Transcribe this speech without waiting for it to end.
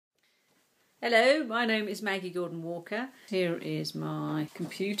Hello, my name is Maggie Gordon-Walker. Here is my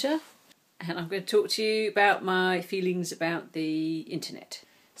computer and I'm going to talk to you about my feelings about the internet.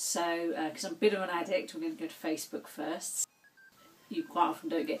 So, because I'm a bit of an addict, we're going to go to Facebook first. You quite often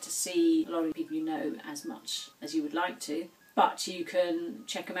don't get to see a lot of people you know as much as you would like to, but you can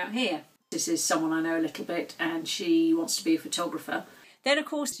check them out here. This is someone I know a little bit and she wants to be a photographer. Then of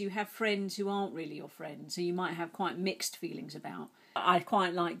course you have friends who aren't really your friends, so you might have quite mixed feelings about. I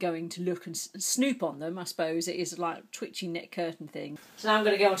quite like going to look and snoop on them, I suppose. It is like a twitching net curtain thing. So now I'm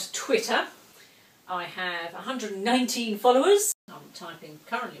going to go onto Twitter. I have 119 followers. I'm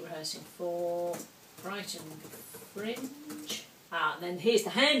currently rehearsing for Brighton Fringe. And then here's the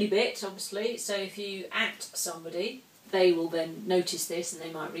handy bit, obviously. So if you @ somebody, they will then notice this and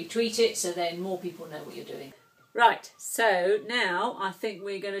they might retweet it, so then more people know what you're doing. Right, so now I think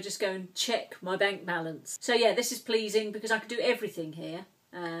we're going to just go and check my bank balance. So yeah, this is pleasing because I can do everything here.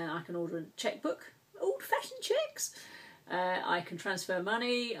 I can order a checkbook, old-fashioned checks. I can transfer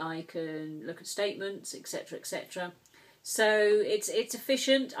money, I can look at statements, etc, etc. So it's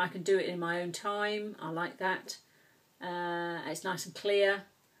efficient, I can do it in my own time, I like that. It's nice and clear.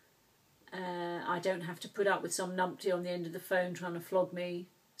 I don't have to put up with some numpty on the end of the phone trying to flog me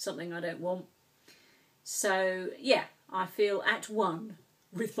something I don't want. So yeah, I feel at one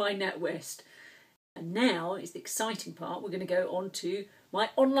with my NatWest. And now is the exciting part. We're going to go on to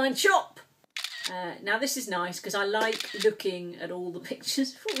my online shop. Now this is nice because I like looking at all the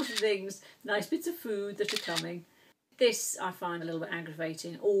pictures of all the things, nice bits of food that are coming. This I find a little bit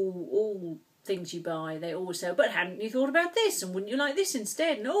aggravating. All things you buy, they always say, but hadn't you thought about this? And wouldn't you like this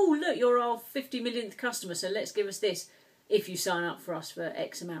instead? And oh look, you're our 50 millionth customer, so let's give us this if you sign up for us for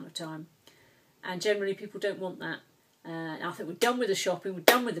X amount of time. And generally people don't want that. I think we're done with the shopping, we're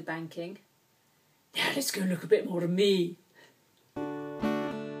done with the banking. Now let's go look a bit more at me.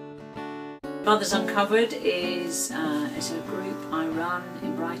 Mothers Uncovered is a group I run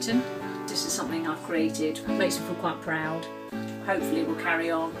in Brighton. This is something I've created. It makes me feel quite proud. Hopefully we'll carry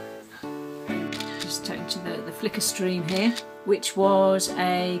on. Just taking to the Flickr stream here, which was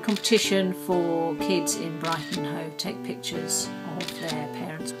a competition for kids in Brighton and Hove take pictures of their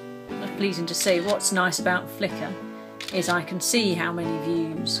parents. Pleasing to see. What's nice about Flickr is I can see how many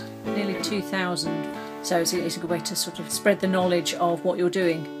views, nearly 2,000. So it's a good way to sort of spread the knowledge of what you're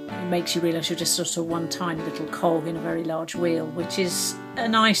doing. It makes you realise you're just sort of one tiny little cog in a very large wheel, which is a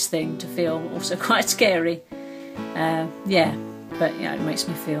nice thing to feel, also quite scary. Yeah, but yeah, it makes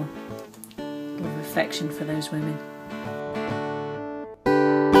me feel a lot of affection for those women.